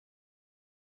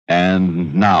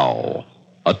And now,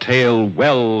 a tale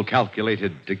well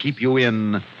calculated to keep you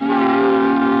in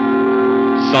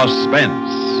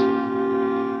suspense.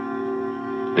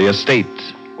 The estate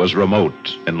was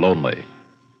remote and lonely.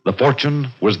 The fortune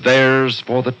was theirs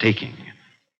for the taking.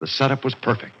 The setup was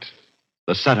perfect.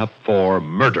 The setup for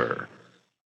murder.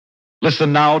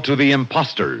 Listen now to The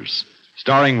Imposters,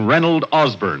 starring Reynold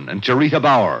Osborne and Charita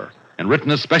Bauer, and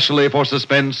written especially for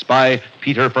suspense by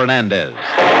Peter Fernandez.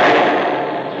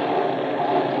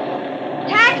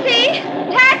 Taxi!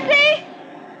 Taxi!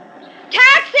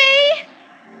 Taxi!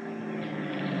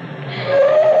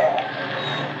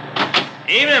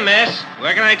 Evening, miss.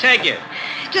 Where can I take you?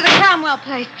 To the Cromwell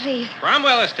place, please.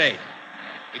 Cromwell Estate.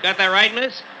 You got that right,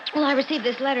 miss? Well, I received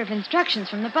this letter of instructions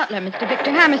from the butler, Mr.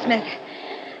 Victor Hammersmith.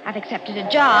 I've accepted a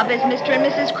job as Mr. and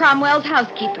Mrs. Cromwell's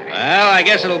housekeepers. Well, I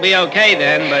guess it'll be okay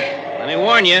then, but let me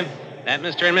warn you, that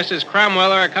Mr. and Mrs.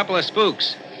 Cromwell are a couple of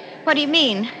spooks. What do you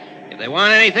mean? If they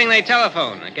want anything, they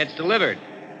telephone. It gets delivered.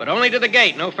 But only to the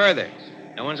gate, no further.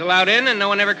 No one's allowed in, and no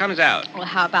one ever comes out. Well,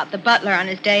 how about the butler on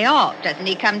his day off? Doesn't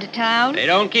he come to town? They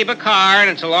don't keep a car, and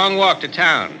it's a long walk to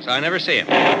town, so I never see him.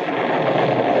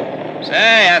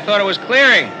 Say, I thought it was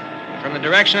clearing. From the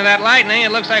direction of that lightning,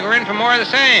 it looks like we're in for more of the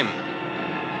same.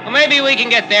 Well, maybe we can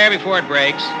get there before it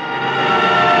breaks.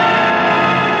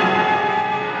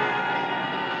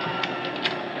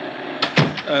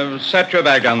 Set your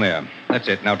bag down there. That's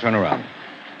it. Now turn around.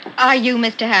 Are you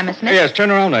Mr. Hammersmith? Yes,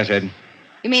 turn around, I said.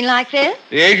 You mean like this?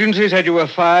 The agency said you were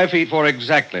 5 feet 4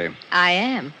 exactly. I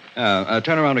am.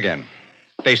 Turn around again.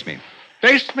 Face me.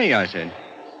 Face me, I said.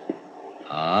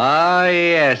 Ah,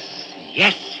 yes.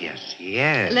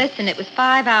 Yes. Listen, it was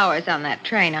 5 hours on that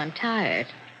train. I'm tired.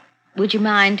 Would you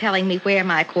mind telling me where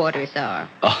my quarters are?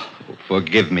 Oh,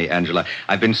 forgive me, Angela.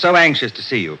 I've been so anxious to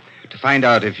see you, to find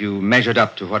out if you measured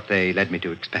up to what they led me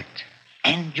to expect.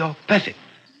 And you're perfect.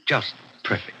 Just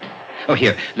perfect. Oh,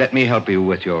 here, let me help you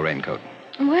with your raincoat.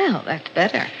 Well, that's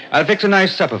better. I'll fix a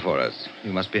nice supper for us.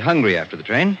 You must be hungry after the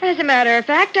train. As a matter of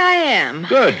fact, I am.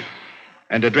 Good.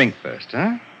 And a drink first,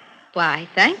 huh? Why,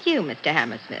 thank you, Mr.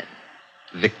 Hammersmith.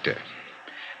 Victor.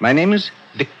 My name is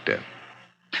Victor.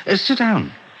 Sit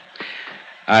down.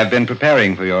 I've been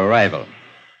preparing for your arrival.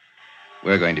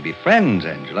 We're going to be friends,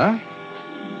 Angela.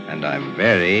 And I'm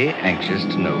very anxious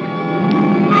to know you.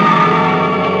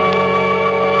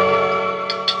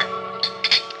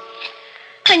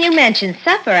 When you mentioned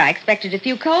supper, I expected a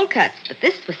few cold cuts, but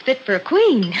this was fit for a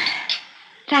queen.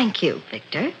 Thank you,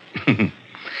 Victor.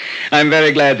 I'm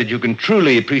very glad that you can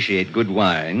truly appreciate good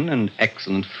wine and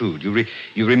excellent food.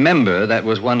 You remember that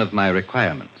was one of my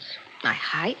requirements. My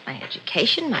height, my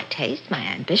education, my taste, my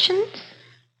ambitions.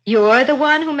 You're the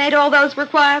one who made all those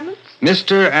requirements?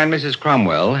 Mr. and Mrs.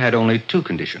 Cromwell had only 2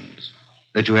 conditions.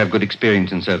 That you have good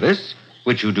experience in service,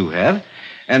 which you do have,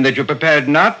 and that you're prepared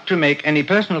not to make any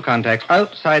personal contacts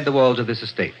outside the walls of this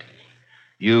estate.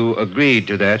 You agreed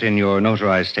to that in your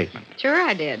notarized statement. Sure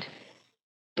I did.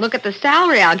 Look at the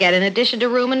salary I'll get in addition to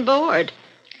room and board.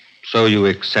 So you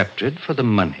accepted for the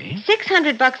money?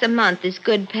 $600 a month is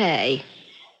good pay.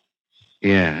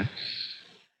 Yes.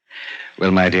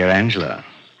 Well, my dear Angela,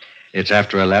 it's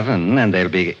after 11, and they'll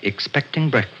be expecting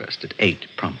breakfast at 8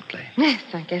 promptly. Yes,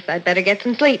 I guess I'd better get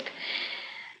some sleep.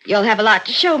 You'll have a lot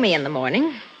to show me in the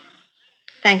morning.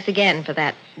 Thanks again for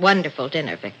that wonderful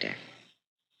dinner, Victor.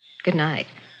 Good night.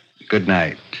 Good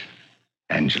night,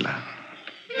 Angela.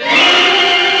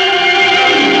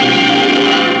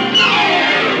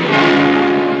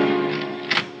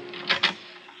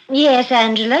 Yes,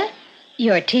 Angela?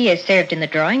 Your tea is served in the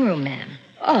drawing room, ma'am.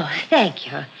 Oh, thank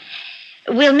you.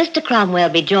 Will Mr. Cromwell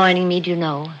be joining me, do you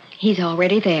know? He's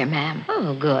already there, ma'am.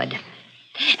 Oh, good.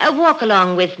 Walk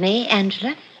along with me,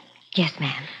 Angela. Yes,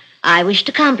 ma'am. I wish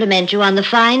to compliment you on the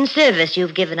fine service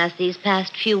you've given us these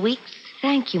past few weeks.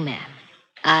 Thank you, ma'am.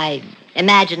 I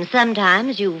imagine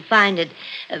sometimes you find it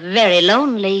very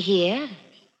lonely here.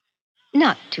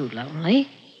 Not too lonely.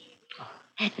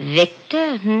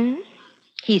 Victor,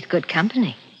 He's good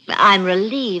company. I'm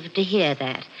relieved to hear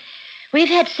that. We've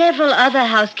had several other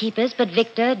housekeepers, but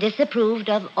Victor disapproved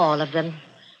of all of them.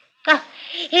 Oh,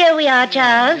 here we are,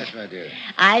 Charles. Yes, my dear.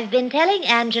 I've been telling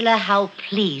Angela how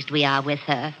pleased we are with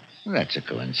her. Well, that's a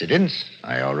coincidence.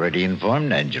 I already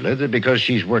informed Angela that because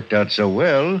she's worked out so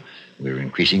well, we're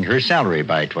increasing her salary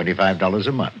by $25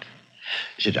 a month.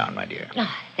 Sit down, my dear.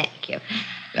 Oh, thank you.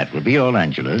 That will be all,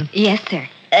 Angela. Yes, sir.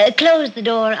 Close the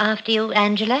door after you,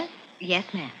 Angela. Yes,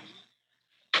 ma'am.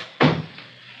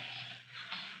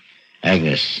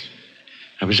 Agnes,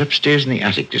 I was upstairs in the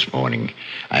attic this morning.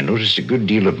 I noticed a good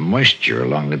deal of moisture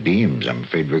along the beams. I'm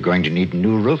afraid we're going to need a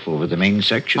new roof over the main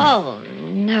section. Oh,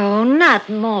 no, not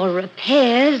more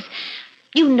repairs.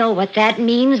 You know what that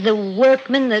means, the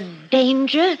workmen, the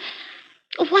danger.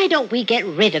 Why don't we get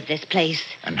rid of this place?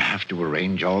 And have to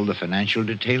arrange all the financial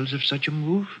details of such a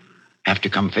move? Have to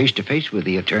come face to face with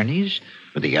the attorneys,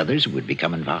 with the others who would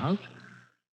become involved?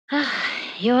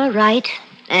 You're right,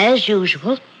 as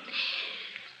usual.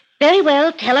 Very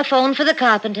well, telephone for the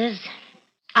carpenters.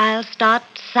 I'll start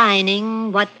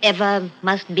signing whatever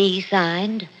must be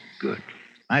signed. Good.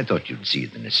 I thought you'd see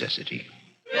the necessity.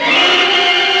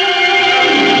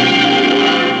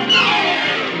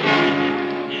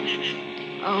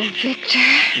 Oh, Victor.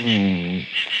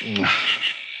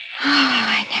 Oh,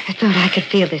 I never thought I could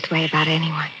feel this way about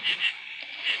anyone.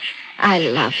 I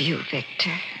love you,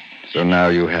 Victor. So now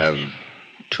you have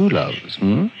two loves,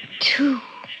 hmm? Two?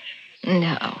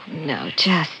 No,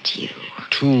 just you.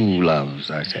 Two loves,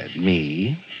 I said.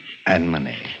 Me and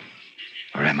money.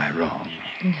 Or am I wrong?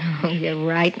 No, you're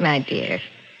right, my dear.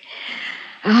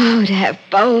 Oh, to have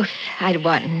both, I'd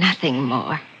want nothing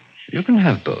more. You can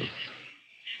have both.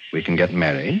 We can get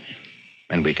married,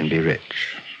 and we can be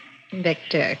rich.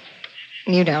 Victor,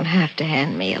 you don't have to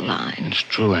hand me a line. It's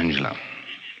true, Angela.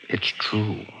 It's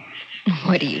true.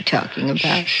 What are you talking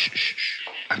about? Shh.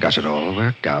 I've got it all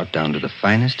worked out down to the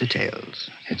finest details.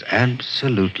 It's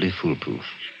absolutely foolproof.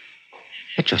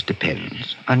 It just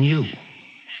depends on you.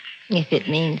 If it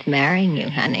means marrying you,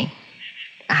 honey,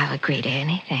 I'll agree to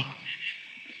anything.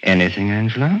 Anything,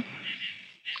 Angela?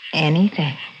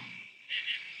 Anything.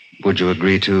 Would you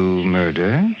agree to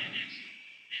murder?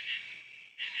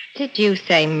 Did you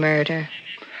say murder?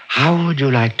 How would you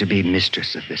like to be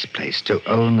mistress of this place, to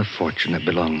own the fortune that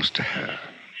belongs to her?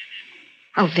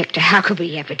 Oh, Victor, how could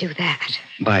we ever do that?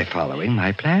 By following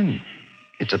my plan.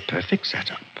 It's a perfect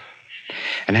setup.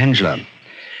 And Angela,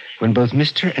 when both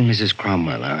Mr. and Mrs.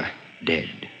 Cromwell are dead,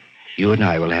 you and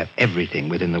I will have everything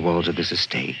within the walls of this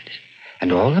estate,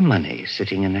 and all the money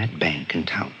sitting in that bank in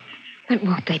town. But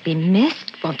won't they be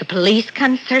missed? Won't the police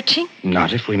come searching?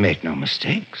 Not if we make no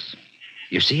mistakes.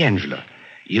 You see, Angela,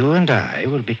 you and I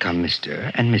will become Mr.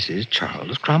 and Mrs.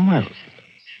 Charles Cromwell.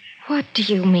 What do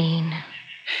you mean?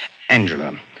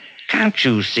 Angela, can't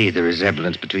you see the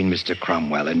resemblance between Mr.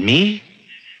 Cromwell and me?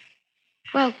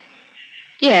 Well,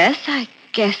 yes, I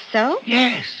guess so.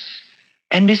 Yes.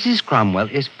 And Mrs. Cromwell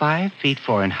is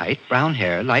 5'4" in height, brown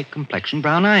hair, light complexion,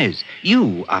 brown eyes.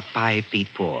 You are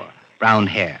 5'4", brown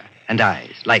hair and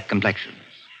eyes, light complexion.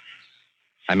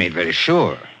 I made very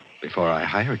sure before I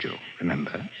hired you,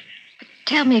 remember?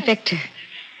 Tell me, Victor,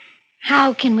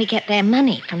 how can we get their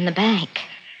money from the bank?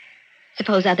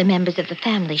 Suppose other members of the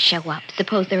family show up.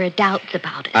 Suppose there are doubts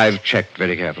about it. I've checked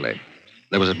very carefully.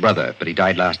 There was a brother, but he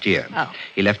died last year. Oh.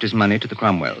 He left his money to the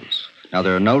Cromwells. Now,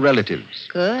 there are no relatives.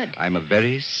 Good. I'm a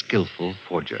very skillful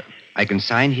forger. I can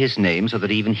sign his name so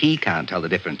that even he can't tell the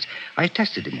difference. I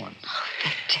tested him once. Oh,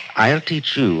 Victor. I'll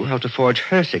teach you how to forge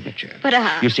her signature. But,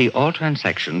 You see, all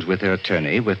transactions with their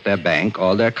attorney, with their bank,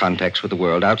 all their contacts with the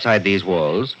world outside these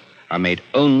walls are made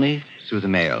only through the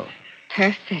mail.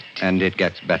 Perfect. And it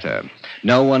gets better.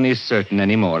 No one is certain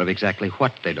anymore of exactly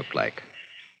what they look like.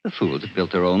 The fools have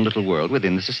built their own little world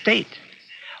within this estate.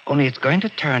 Only it's going to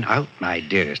turn out, my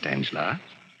dearest Angela,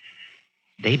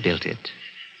 they built it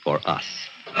for us.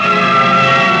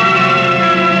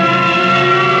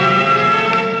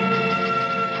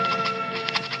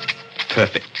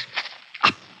 Perfect.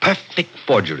 A perfect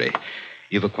forgery.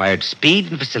 You've acquired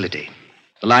speed and facility.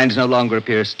 The lines no longer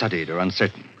appear studied or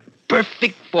uncertain.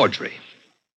 Perfect forgery.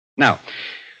 Now,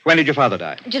 when did your father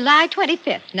die? July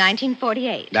 25th,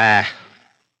 1948.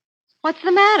 What's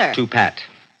the matter? Too pat.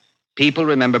 People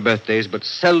remember birthdays, but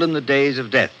seldom the days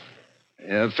of death.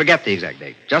 Forget the exact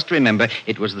date. Just remember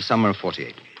it was the summer of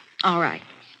 48. All right.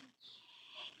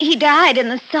 He died in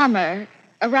the summer,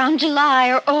 around July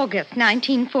or August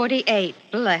 1948.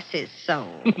 Bless his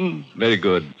soul. Very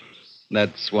good.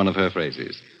 That's one of her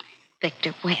phrases.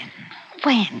 Victor, when?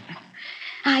 When?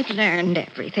 I've learned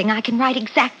everything. I can write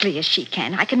exactly as she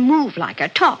can. I can move like her,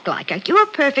 talk like her. You're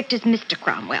perfect as Mr.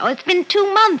 Cromwell. It's been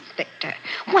 2 months, Victor.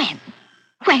 When?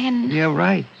 When? You're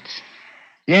right.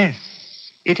 Yes,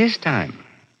 it is time.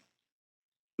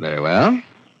 Very well.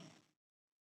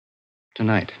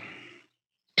 Tonight.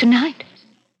 Tonight?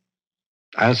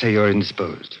 I'll say you're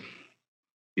indisposed.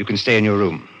 You can stay in your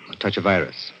room. I'll touch a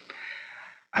virus.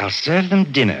 I'll serve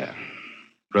them dinner.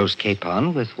 Roast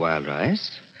capon with wild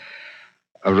rice.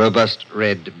 A robust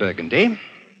red burgundy.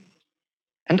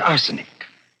 And arsenic.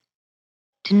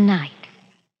 Tonight.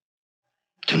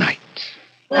 Tonight.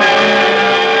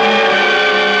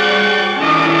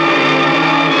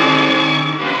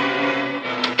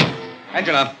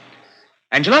 Angela.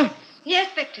 Angela? Yes,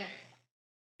 Victor.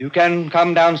 You can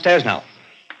come downstairs now.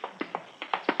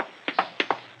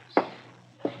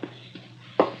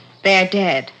 They're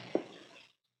dead.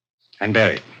 And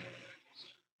buried.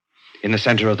 In the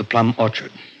center of the plum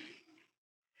orchard.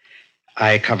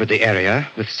 I covered the area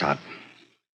with sod.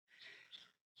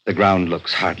 The ground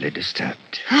looks hardly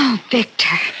disturbed. Oh,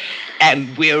 Victor.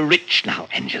 And we're rich now,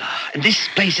 Angela. And this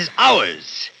place is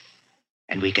ours.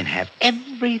 And we can have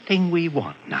everything we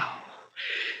want now.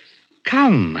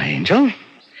 Come, my angel.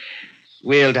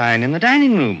 We'll dine in the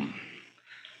dining room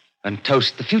and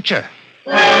toast the future.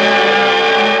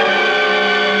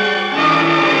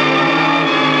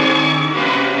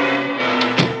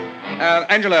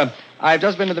 Angela, I've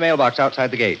just been to the mailbox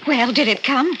outside the gate. Well, did it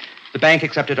come? The bank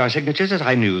accepted our signatures as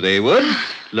I knew they would.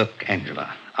 Look,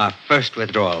 Angela, our first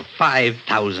withdrawal,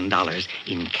 $5,000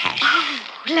 in cash. Oh,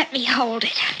 let me hold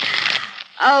it.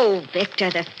 Oh, Victor,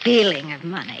 the feeling of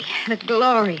money. The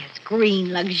glorious,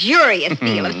 green, luxurious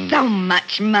feel of so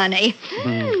much money.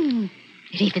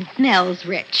 It even smells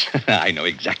rich. I know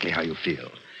exactly how you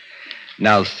feel.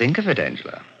 Now think of it,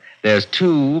 Angela. There's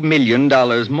 $2 million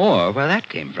more where that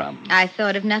came from. I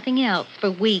thought of nothing else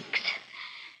for weeks.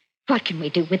 What can we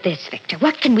do with this, Victor?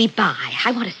 What can we buy?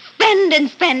 I want to spend and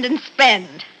spend and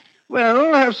spend.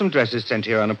 Well, I have some dresses sent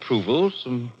here on approval,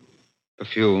 some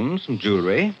perfume, some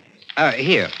jewelry.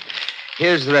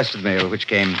 Here's the rest of the mail which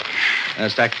came. A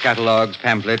stack of catalogs,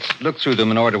 pamphlets. Look through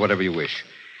them and order whatever you wish.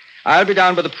 I'll be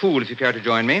down by the pool if you care to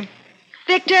join me.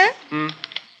 Victor?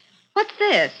 What's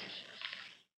this?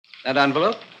 That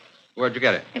envelope? Where'd you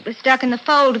get it? It was stuck in the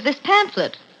fold of this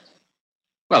pamphlet.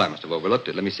 Well, I must have overlooked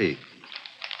it. Let me see.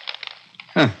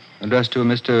 Addressed to a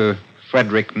Mr.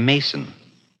 Frederick Mason.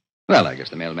 Well, I guess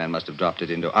the mailman must have dropped it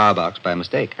into our box by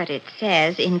mistake. But it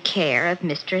says in care of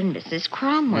Mr. and Mrs.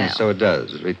 Cromwell. Yes, so it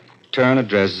does. Return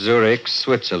address, Zurich,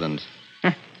 Switzerland.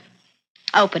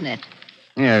 Open it.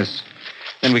 Yes.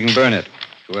 Then we can burn it.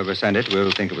 Whoever sent it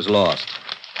will think it was lost.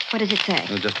 What does it say?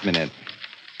 Oh, just a minute.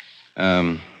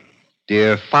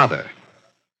 Dear Father,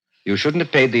 you shouldn't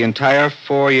have paid the entire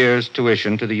 4 years'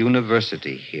 tuition to the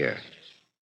university here.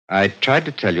 I tried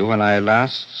to tell you when I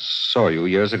last saw you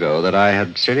years ago that I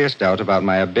had serious doubt about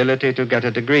my ability to get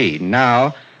a degree.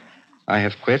 Now, I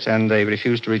have quit, and they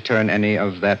refuse to return any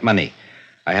of that money.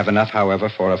 I have enough, however,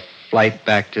 for a flight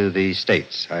back to the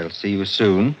States. I'll see you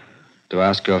soon to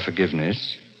ask your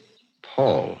forgiveness.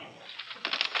 Paul.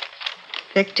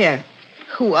 Victor,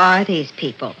 who are these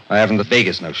people? I haven't the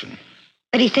vaguest notion.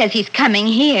 But he says he's coming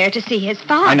here to see his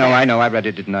father. I know. I read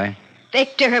it, didn't I?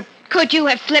 Victor, could you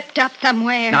have slipped up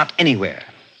somewhere? Not anywhere.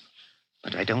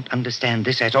 But I don't understand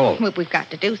this at all. Well, we've got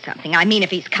to do something. I mean,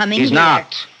 if he's coming He's here...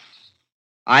 not.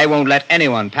 I won't let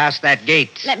anyone pass that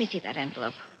gate. Let me see that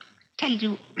envelope. Tell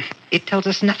you, it tells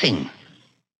us nothing.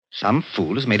 Some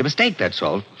fool has made a mistake, that's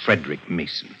all. Frederick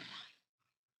Mason.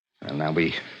 Well, now,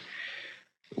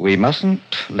 we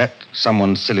mustn't let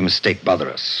someone's silly mistake bother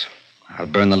us. I'll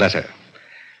burn the letter.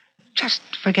 Just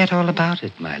forget all about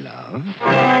it, my love.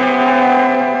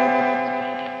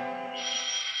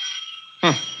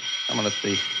 Someone at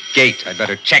the gate. I'd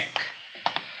better check.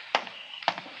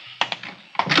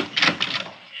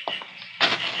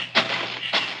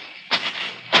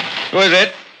 Who is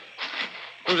it?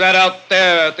 Who's that out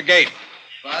there at the gate?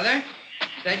 Father?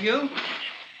 Is that you?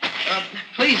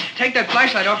 Please, take that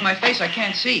flashlight off my face. I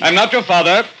can't see. I'm not your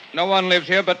father. No one lives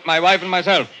here but my wife and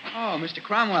myself. Oh, Mr.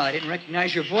 Cromwell, I didn't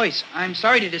recognize your voice. I'm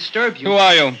sorry to disturb you. Who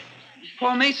are you?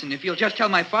 Paul Mason. If you'll just tell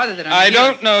my father that I'm I here.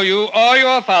 don't know you or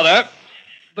your father.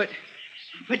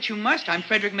 But you must. I'm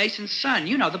Frederick Mason's son.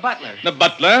 You know, the butler. The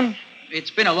butler?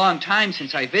 It's been a long time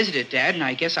since I visited, Dad, and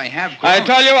I guess I have grown. I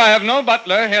tell you, I have no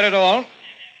butler here at all.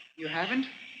 You haven't?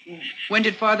 When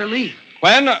did Father leave?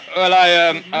 When?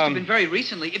 Well, It must have been very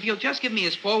recently. If you'll just give me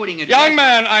his forwarding address... Young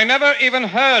man, I never even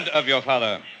heard of your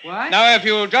father. What? Now, if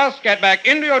you'll just get back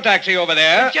into your taxi over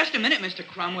there... Just a minute, Mr.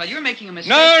 Cromwell. You're making a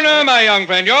mistake. No, my young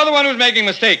friend. You're the one who's making a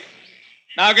mistake.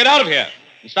 Now, get out of here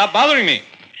and stop bothering me.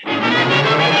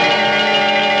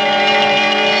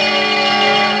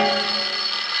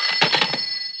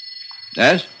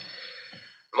 Yes?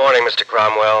 Morning, Mr.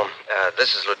 Cromwell.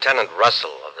 This is Lieutenant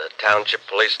Russell of the Township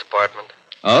Police Department.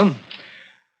 Oh?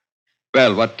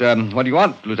 Well, what do you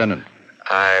want, Lieutenant?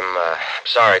 I'm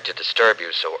sorry to disturb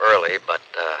you so early, but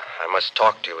I must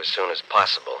talk to you as soon as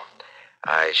possible.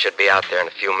 I should be out there in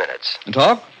a few minutes.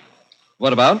 Talk?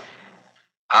 What about?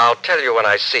 I'll tell you when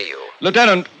I see you.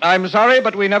 Lieutenant, I'm sorry,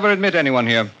 but we never admit anyone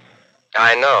here.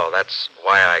 I know. That's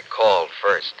why I called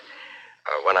first.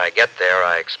 When I get there,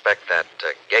 I expect that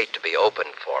gate to be open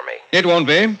for me. It won't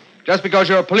be. Just because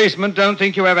you're a policeman, don't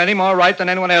think you have any more right than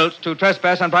anyone else to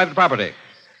trespass on private property.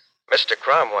 Mr.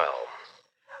 Cromwell,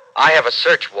 I have a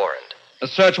search warrant. A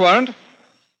search warrant?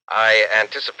 I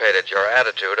anticipated your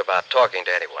attitude about talking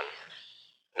to anyone.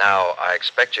 Now, I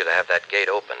expect you to have that gate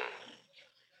open.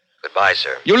 Goodbye,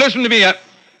 sir. You listen to me.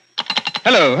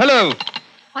 Hello.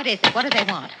 What is it? What do they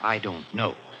want? I don't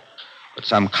know. But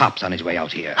some cop's on his way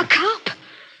out here. A cop?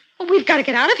 Well, we've got to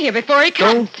get out of here before he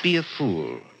comes. Don't be a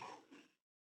fool.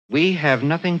 We have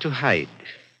nothing to hide.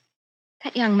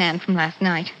 That young man from last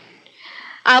night.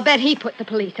 I'll bet he put the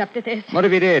police up to this. What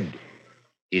if he did?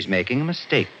 He's making a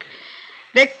mistake.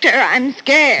 Victor, I'm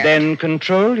scared. Then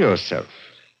control yourself.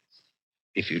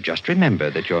 If you just remember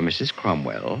that you're Mrs.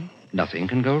 Cromwell, nothing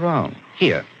can go wrong.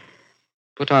 Here,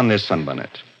 put on this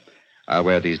sunbonnet. I'll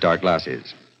wear these dark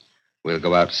glasses. We'll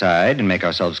go outside and make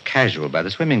ourselves casual by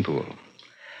the swimming pool.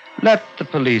 Let the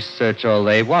police search all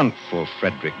they want for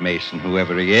Frederick Mason,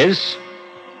 whoever he is.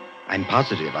 I'm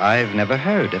positive I've never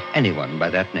heard of anyone by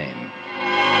that name.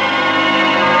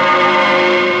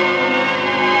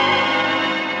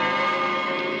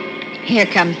 Here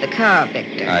comes the car,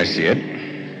 Victor. I see it.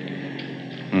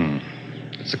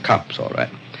 It's the cops, all right.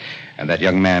 And that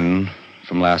young man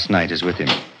from last night is with him.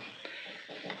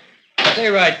 Stay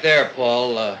right there,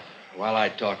 Paul, while I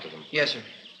talk to them. Yes, sir.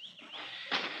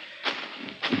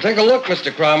 Take a look,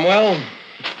 Mr. Cromwell.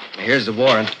 Here's the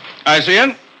warrant. I see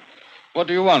it. What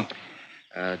do you want?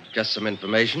 Just some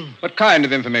information. What kind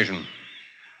of information?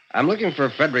 I'm looking for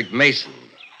Frederick Mason.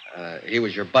 He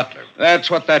was your butler.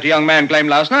 That's what that young man claimed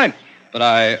last night. But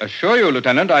I assure you,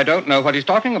 Lieutenant, I don't know what he's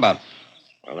talking about.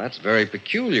 Well, that's very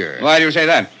peculiar. Why do you say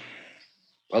that?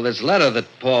 Well, this letter that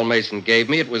Paul Mason gave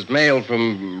me, it was mailed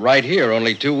from right here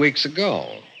only 2 weeks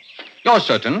ago. You're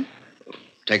certain?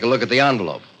 Take a look at the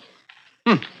envelope.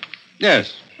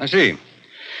 Yes, I see.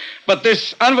 But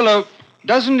this envelope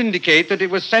doesn't indicate that it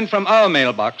was sent from our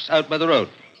mailbox out by the road.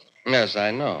 Yes,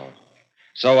 I know.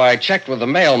 So I checked with the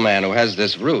mailman who has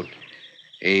this route.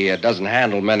 He doesn't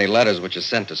handle many letters which are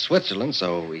sent to Switzerland,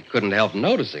 so he couldn't help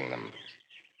noticing them.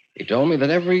 He told me that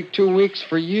every 2 weeks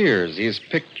for years he has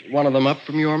picked one of them up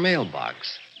from your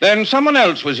mailbox. Then someone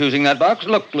else was using that box.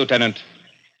 Look, Lieutenant,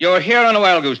 you're here on a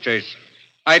wild goose chase.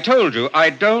 I told you I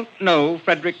don't know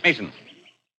Frederick Mason.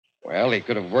 Well, he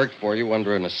could have worked for you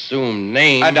under an assumed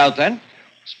name. I doubt that.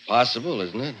 It's possible,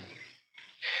 isn't it?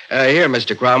 Here,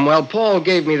 Mr. Cromwell, Paul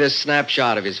gave me this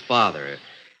snapshot of his father. It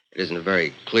isn't a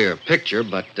very clear picture,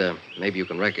 but maybe you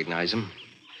can recognize him.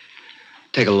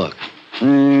 Take a look.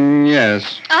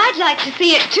 Yes. I'd like to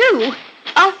see it, too.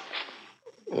 Oh.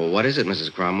 Well, what is it,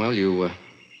 Mrs. Cromwell? You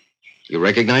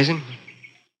recognize him?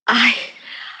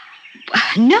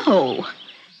 No.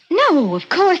 No, of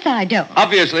course I don't.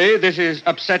 Obviously, this is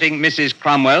upsetting Mrs.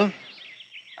 Cromwell.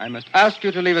 I must ask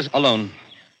you to leave us alone.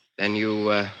 Then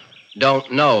you don't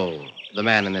know the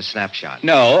man in this snapshot?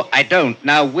 No, I don't.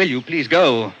 Now, will you please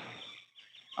go?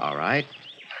 All right.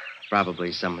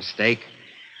 Probably some mistake.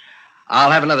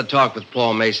 I'll have another talk with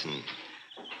Paul Mason.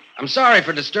 I'm sorry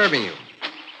for disturbing you.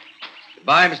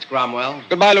 Goodbye, Mr. Cromwell.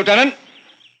 Goodbye, Lieutenant.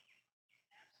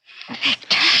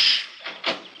 Victor.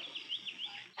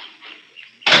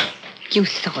 You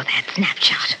saw that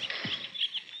snapshot.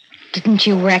 Didn't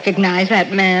you recognize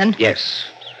that man? Yes.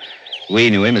 We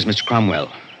knew him as Mr.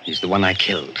 Cromwell. He's the one I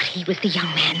killed. He was the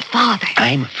young man's father.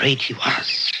 I'm afraid he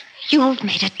was. You've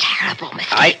made a terrible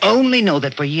mistake. I only know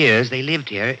that for years they lived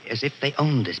here as if they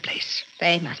owned this place.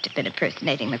 They must have been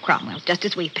impersonating the Cromwells, just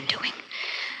as we've been doing.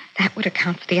 That would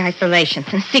account for the isolations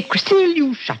and secrecy. Will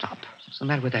you shut up? What's the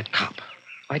matter with that cop?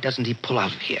 Why doesn't he pull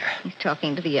out of here? He's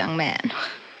talking to the young man.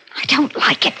 I don't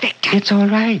like it, Victor. It's all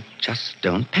right. Just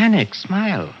don't panic.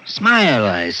 Smile. Smile,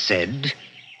 I said.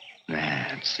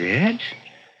 That's it.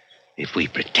 If we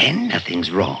pretend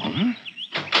nothing's wrong.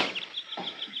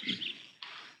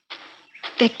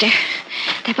 Victor,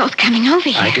 they're both coming over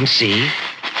here. I can see.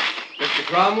 Mr.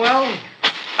 Cromwell?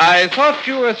 I thought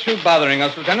you were through bothering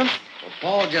us, Lieutenant. Well,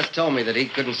 Paul just told me that he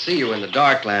couldn't see you in the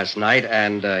dark last night,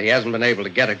 and he hasn't been able to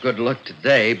get a good look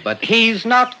today, but... He's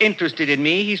not interested in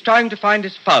me. He's trying to find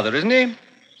his father, isn't he?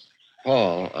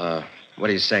 Paul, what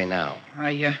do you say now?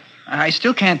 I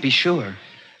still can't be sure.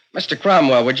 Mr.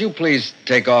 Cromwell, would you please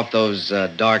take off those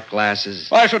dark glasses?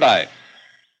 Why should I?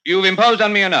 You've imposed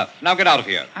on me enough. Now get out of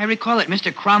here. I recall that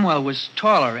Mr. Cromwell was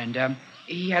taller, and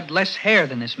he had less hair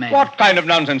than this man. What kind of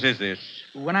nonsense is this?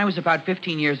 When I was about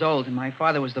 15 years old and my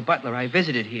father was the butler, I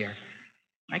visited here.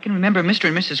 I can remember Mr.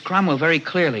 and Mrs. Cromwell very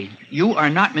clearly. You are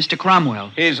not Mr. Cromwell.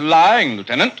 He's lying,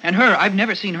 Lieutenant. And her, I've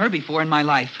never seen her before in my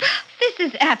life. This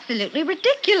is absolutely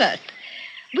ridiculous.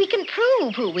 We can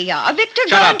prove who we are. Victor, Shut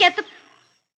go up. and get the...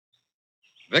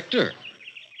 Victor,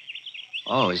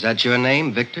 Oh, is that your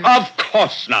name, Victor? Of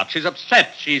course not. She's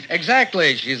upset.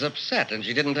 Exactly. She's upset, and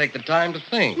she didn't take the time to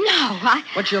think. No,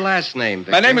 What's your last name,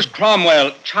 Victor? My name is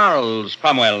Cromwell, Charles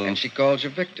Cromwell. And she calls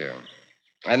you Victor.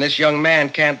 And this young man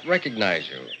can't recognize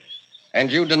you. And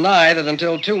you deny that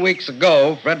until 2 weeks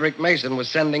ago, Frederick Mason was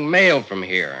sending mail from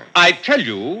here. I tell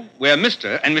you, we're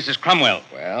Mr. and Mrs. Cromwell.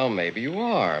 Well, maybe you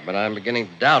are, but I'm beginning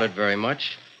to doubt it very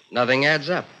much. Nothing adds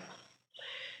up.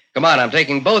 Come on, I'm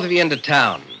taking both of you into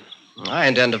town. I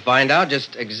intend to find out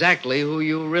just exactly who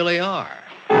you really are.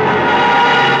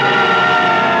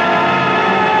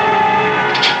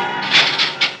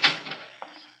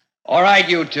 All right,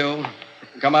 you two.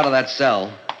 Come out of that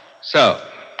cell. So,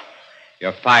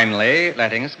 you're finally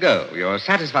letting us go. You're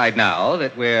satisfied now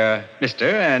that we're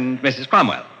Mr. and Mrs.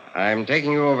 Cromwell. I'm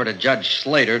taking you over to Judge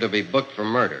Slater to be booked for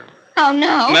murder. Oh,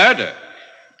 no. Murder?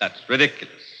 That's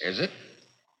ridiculous. Is it?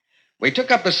 We took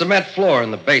up the cement floor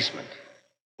in the basement.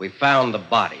 We found the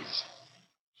bodies.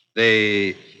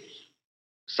 The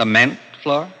cement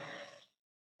floor?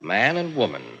 Man and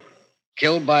woman.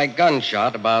 Killed by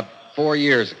gunshot about 4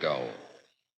 years ago.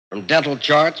 From dental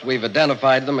charts, we've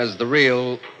identified them as the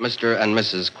real Mr. and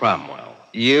Mrs. Cromwell.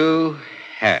 You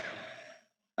have.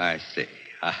 I see.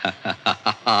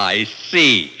 I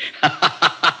see.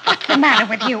 What's the matter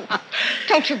with you?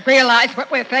 Don't you realize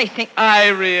what we're facing? I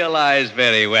realize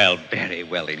very well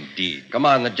indeed. Come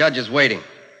on, the judge is waiting.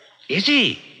 Is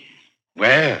he?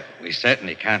 Well, we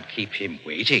certainly can't keep him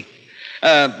waiting.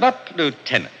 But,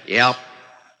 Lieutenant. Yep.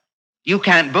 You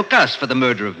can't book us for the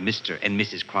murder of Mr. and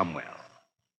Mrs. Cromwell.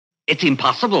 It's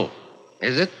impossible.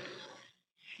 Is it?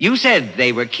 You said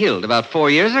they were killed about 4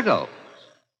 years ago.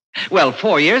 Well,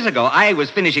 4 years ago, I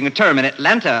was finishing a term in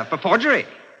Atlanta for forgery.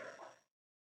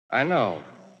 I know.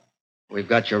 We've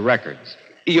got your records.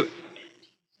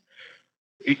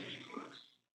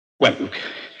 Well,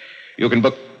 you can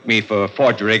book me for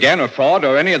forgery again, or fraud,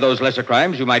 or any of those lesser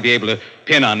crimes you might be able to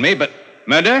pin on me, but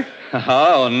murder?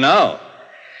 Oh, no.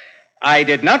 I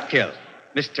did not kill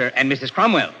Mr. and Mrs.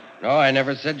 Cromwell. No, I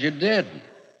never said you did.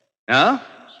 No?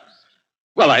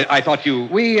 Well, I thought you...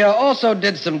 We also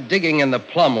did some digging in the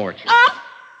plum orchard. Oh!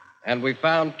 And we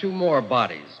found 2 more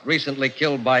bodies, recently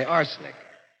killed by arsenic.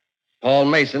 Paul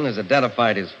Mason has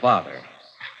identified his father.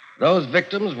 Those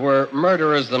victims were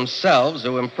murderers themselves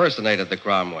who impersonated the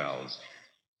Cromwells.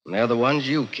 And they're the ones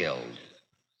you killed.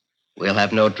 We'll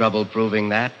have no trouble proving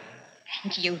that.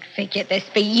 And you'd figured this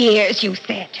for years, you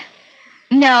said.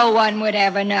 No one would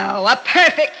ever know. A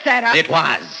perfect setup. It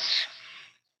was.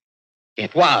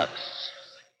 It was.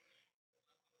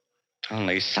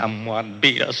 Only someone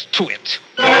beat us to it.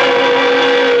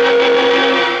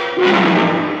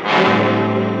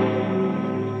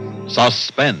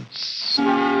 Suspense.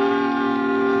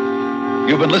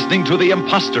 You've been listening to The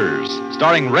Imposters,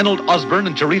 starring Reynold Osborne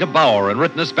and Charita Bauer, and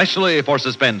written especially for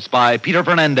Suspense by Peter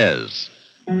Fernandez.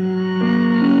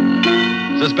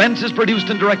 Suspense is produced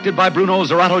and directed by Bruno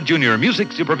Zerato Jr.,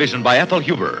 music supervision by Ethel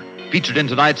Huber. Featured in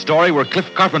tonight's story were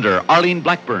Cliff Carpenter, Arlene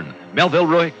Blackburn, Melville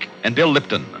Ruick, and Bill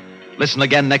Lipton. Listen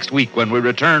again next week when we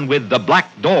return with The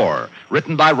Black Door,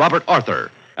 written by Robert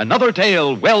Arthur. Another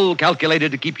tale well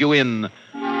calculated to keep you in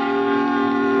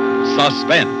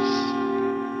suspense.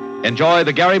 Enjoy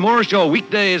the Gary Moore Show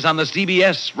weekdays on the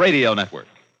CBS Radio Network.